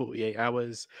last 48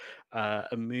 hours.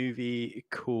 A movie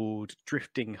called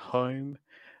Drifting Home.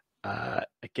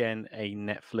 Again, a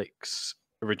Netflix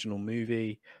original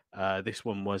movie. This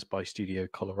one was by Studio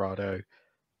Colorado.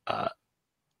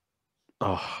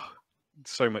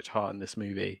 So much heart in this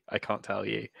movie. I can't tell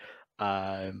you.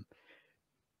 How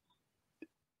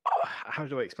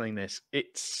do I explain this?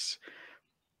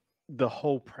 The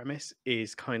whole premise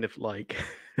is kind of like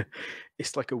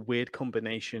it's like a weird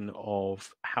combination of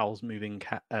Howl's Moving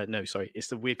it's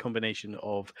the weird combination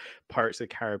of Pirates of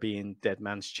the Caribbean, Dead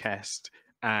Man's Chest,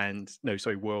 and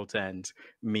World's End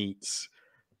meets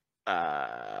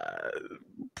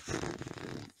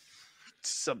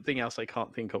something else I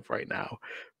can't think of right now.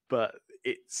 But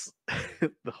it's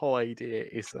the whole idea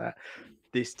is that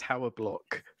this tower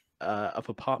block of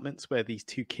apartments where these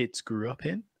two kids grew up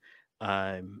in,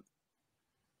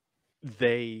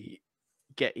 they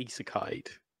get isekai'd,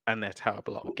 and their tower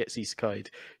block gets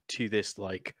isekai'd to this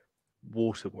like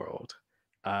water world.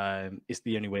 Is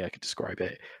the only way I could describe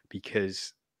it,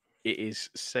 because it is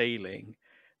sailing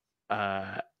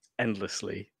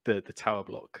endlessly, the tower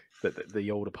block,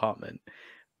 the old apartment,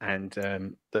 and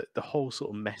the whole sort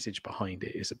of message behind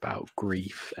it is about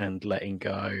grief and letting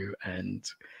go and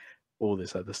all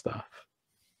this other stuff.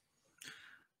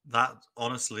 That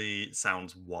honestly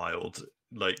sounds wild.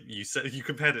 Like you said, you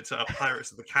compared it to a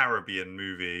Pirates of the Caribbean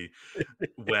movie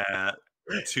where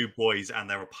two boys and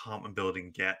their apartment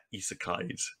building get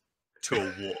isekai'd to a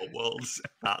water world.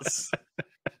 That's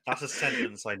a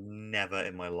sentence I never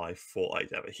in my life thought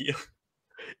I'd ever hear.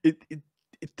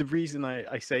 The reason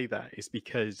I say that is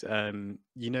because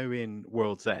in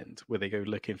World's End, where they go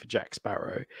looking for Jack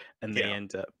Sparrow and they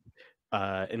end up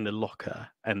in the locker,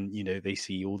 and they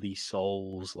see all these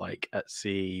souls like at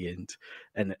sea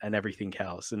and everything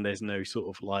else, and there's no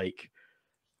sort of like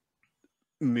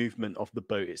movement of the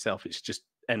boat itself. It's just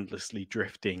endlessly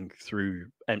drifting through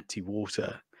empty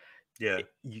water.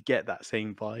 You get that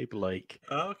same vibe. Like,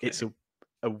 it's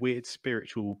a weird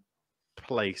spiritual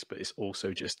place, but it's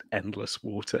also just endless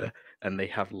water, and they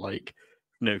have like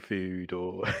no food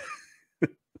or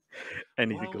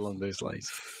anything along those lines.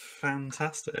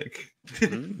 Fantastic.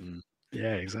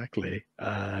 Yeah, exactly.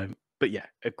 But yeah,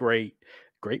 a great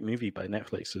movie by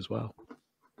Netflix as well.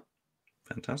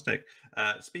 Fantastic.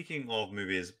 Speaking of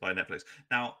movies by Netflix,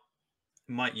 now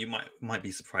you might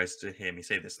be surprised to hear me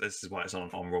say this. This is why it's on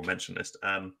honorable mention list.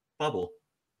 Bubble.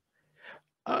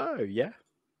 Oh yeah.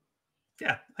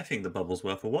 Yeah, I think the Bubble's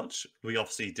worth a watch. We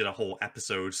obviously did a whole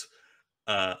episode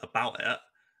about it,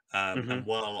 and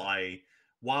while I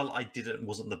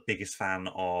wasn't the biggest fan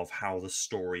of how the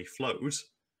story flows,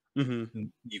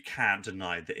 you can't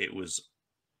deny that it was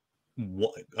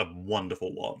a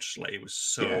wonderful watch. Like, it was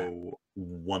so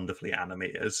wonderfully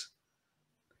animated.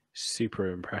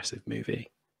 Super impressive movie.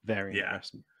 Very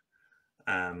impressive.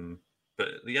 But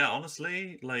yeah,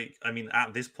 honestly, like, I mean,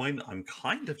 at this point, I'm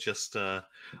kind of just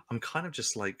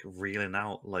like reeling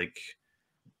out like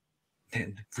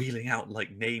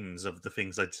names of the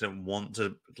things I didn't want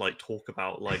to like talk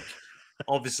about. Like,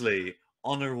 obviously,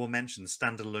 honorable mention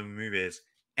standalone movies,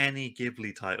 any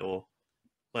Ghibli title,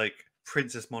 like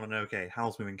Princess Mononoke,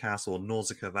 Howl's Moving Castle,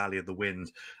 Nausicaa, Valley of the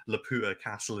Wind, Laputa,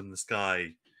 Castle in the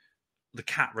Sky, The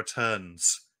Cat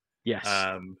Returns. Yes.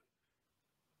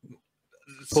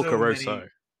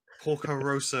 Porco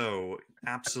Rosso,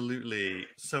 absolutely,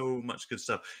 so much good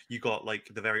stuff. You got like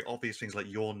the very obvious things like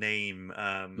Your Name,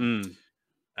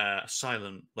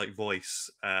 Silent like Voice,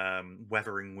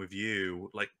 Weathering with You,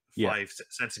 like 5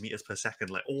 centimeters per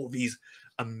second, like all these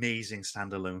amazing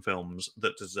standalone films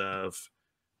that deserve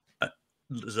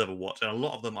a watch, and a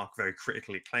lot of them are very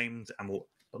critically acclaimed, and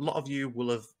a lot of you will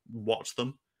have watched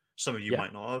them. Some of you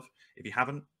might not have. If you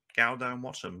haven't, go out there and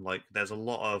watch them. Like, there's a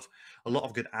lot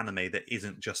of good anime that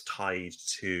isn't just tied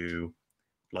to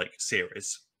like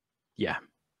series. Yeah,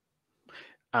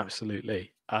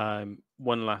 absolutely.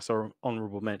 One last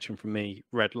honorable mention from me,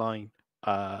 Redline.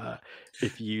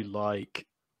 If you like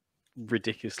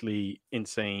ridiculously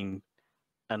insane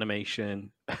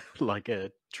animation, like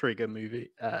a Trigger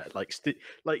movie, like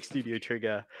Studio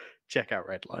Trigger, check out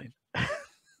Redline.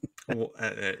 Well,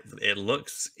 it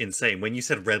looks insane. When you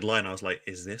said red line, I was like,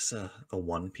 "Is this a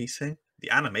One Piece thing?" The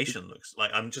animation looks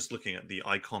like I'm just looking at the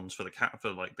icons for the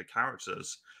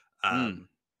characters. Mm,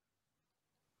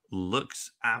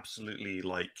 Looks absolutely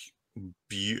like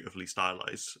beautifully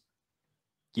stylized.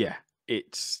 yeah,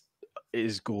 it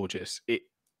is gorgeous.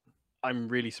 I'm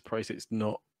really surprised it's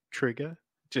not Trigger,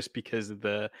 just because of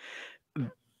the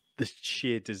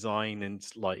sheer design and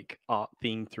like art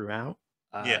theme throughout.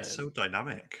 Yeah, it's so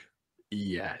dynamic.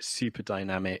 Yeah, super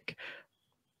dynamic.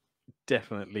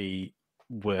 Definitely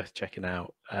worth checking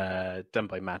out. Done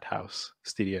by Madhouse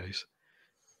Studios.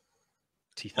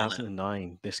 On it.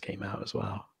 2009, this came out as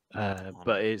well. On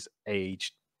But it. it's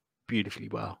aged beautifully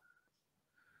well.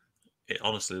 It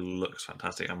honestly looks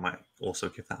fantastic. I might also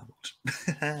give that a watch.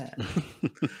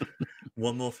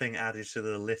 One more thing added to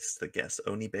the list that gets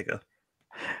only bigger.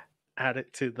 Add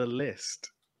it to the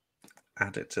list.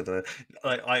 Add it to the.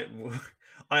 I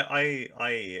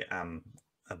am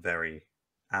a very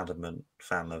adamant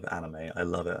fan of anime. I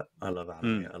love it. I love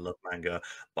anime. I love manga.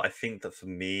 But I think that for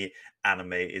me,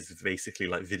 anime is basically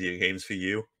like video games for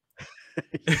you.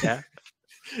 Yeah.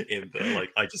 In that, like,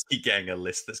 I just keep getting a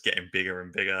list that's getting bigger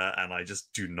and bigger, and I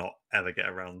just do not ever get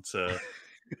around to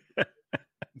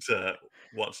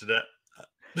watching it.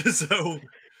 So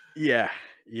Yeah,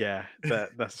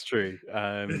 that's true.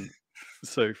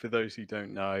 So for those who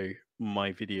don't know,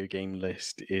 my video game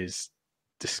list is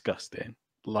disgusting.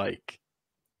 Like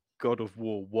God of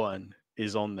War 1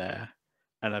 is on there,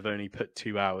 and I've only put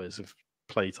 2 hours of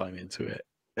playtime into it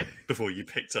before you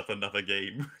picked up another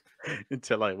game.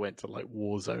 until I went to like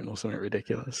Warzone or something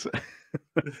ridiculous.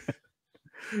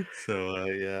 So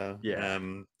yeah, Yeah.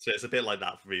 so it's a bit like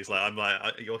that for me. It's like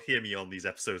you'll hear me on these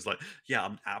episodes, like, yeah,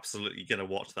 I'm absolutely gonna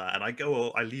watch that, and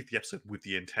I leave the episode with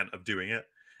the intent of doing it,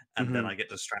 and then Mhm. I get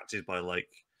distracted by like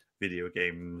video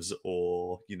games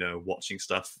or watching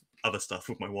other stuff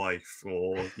with my wife,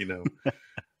 or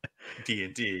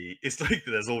D&D. It's like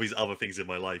there's always other things in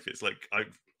my life. It's like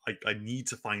I need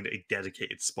to find a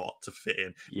dedicated spot to fit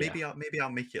in. Yeah. Maybe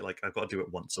I'll make it like I've got to do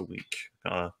it once a week.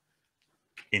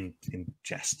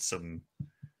 Ingest some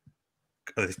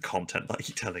content that I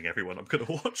keep telling everyone I'm going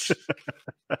to watch.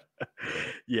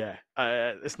 Yeah,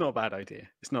 it's not a bad idea.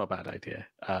 It's not a bad idea.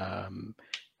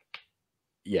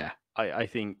 Yeah, I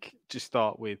think just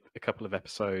start with a couple of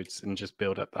episodes and just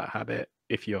build up that habit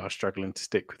if you are struggling to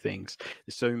stick with things.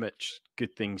 There's so much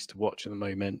good things to watch at the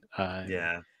moment.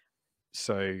 Yeah.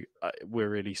 So we're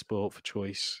really spoiled for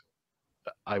choice,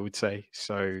 I would say.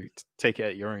 So take it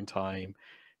at your own time.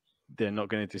 They're not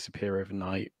going to disappear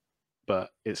overnight, but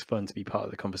it's fun to be part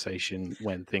of the conversation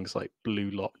when things like Blue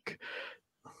Lock,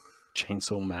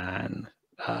 Chainsaw Man.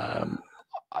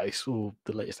 I saw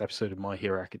the latest episode of My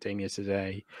Hero Academia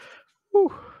today.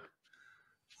 Whew.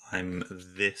 I'm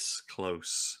this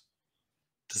close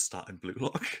to starting Blue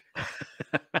Lock.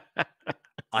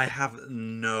 I have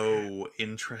no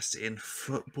interest in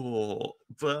football,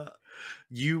 but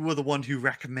you were the one who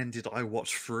recommended I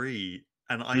watch Free,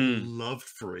 and I love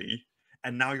Free.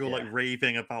 And now you're like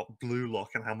raving about Blue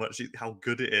Lock and how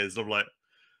good it is. I'm like,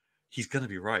 he's gonna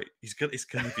be right. It's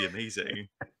gonna be amazing.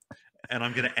 And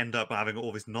I'm gonna end up having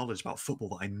all this knowledge about football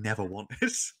that I never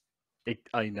wanted.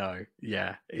 I know.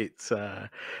 Yeah, it's. I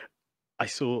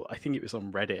think it was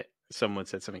on Reddit. Someone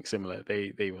said something similar.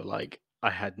 They were like, I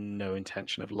had no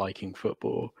intention of liking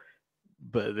football,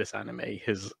 but this anime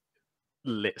has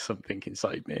lit something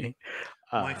inside me.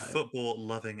 My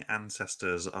football-loving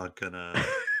ancestors are gonna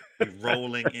be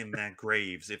rolling in their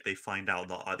graves if they find out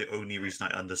that the only reason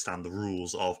I understand the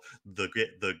rules of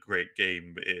the great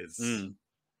game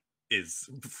is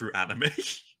through anime.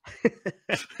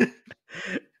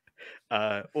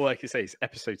 All I can say is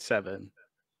episode 7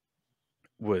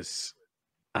 was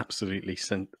absolutely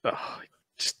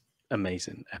just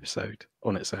amazing episode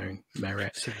on its own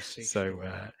merit. So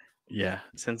yeah,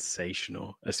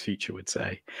 sensational, as Future would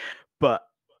say. But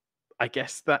I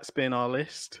guess that's been our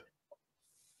list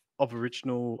of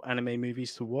original anime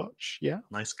movies to watch. Yeah.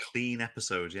 Nice clean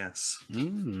episode, yes.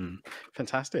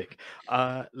 Fantastic.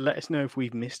 Let us know if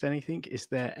we've missed anything. Is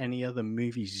there any other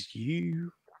movies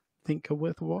you think are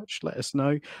worth a watch? Let us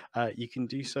know. You can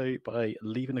do so by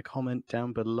leaving a comment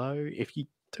down below. If you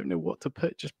don't know what to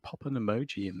put, just pop an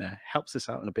emoji in there. Helps us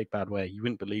out in a big bad way. You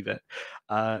wouldn't believe it.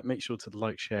 Make sure to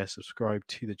like, share, subscribe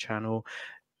to the channel.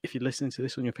 If you're listening to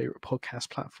this on your favorite podcast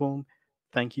platform,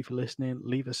 thank you for listening.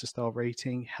 Leave us a star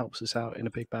rating. Helps us out in a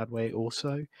big bad way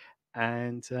also.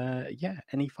 And yeah,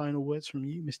 any final words from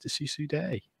you, Mr. Susu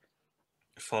Day?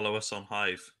 Follow us on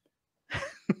Hive.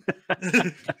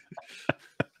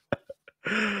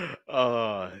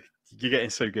 Oh, you're getting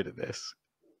so good at this.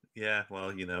 Yeah, well,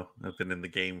 I've been in the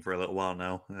game for a little while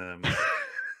now.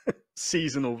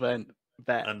 Seasonal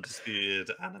bet. Undisputed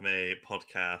Anime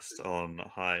Podcast on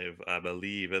Hive. I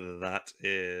believe that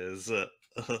is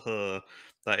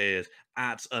that is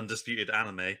at Undisputed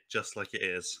Anime, just like it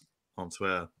is on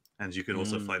Twitter. And you can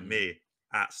also find me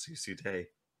at Susude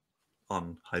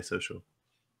on High Social.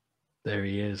 There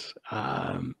he is.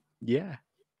 Yeah.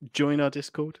 Join our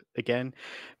Discord again.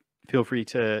 Feel free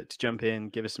to jump in,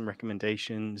 give us some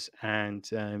recommendations, and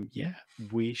yeah,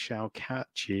 we shall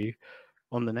catch you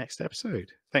on the next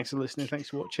episode. Thanks for listening. Thanks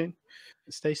for watching.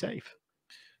 Stay safe.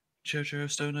 Jojo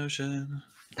Stone Ocean.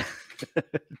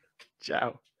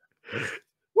 Ciao.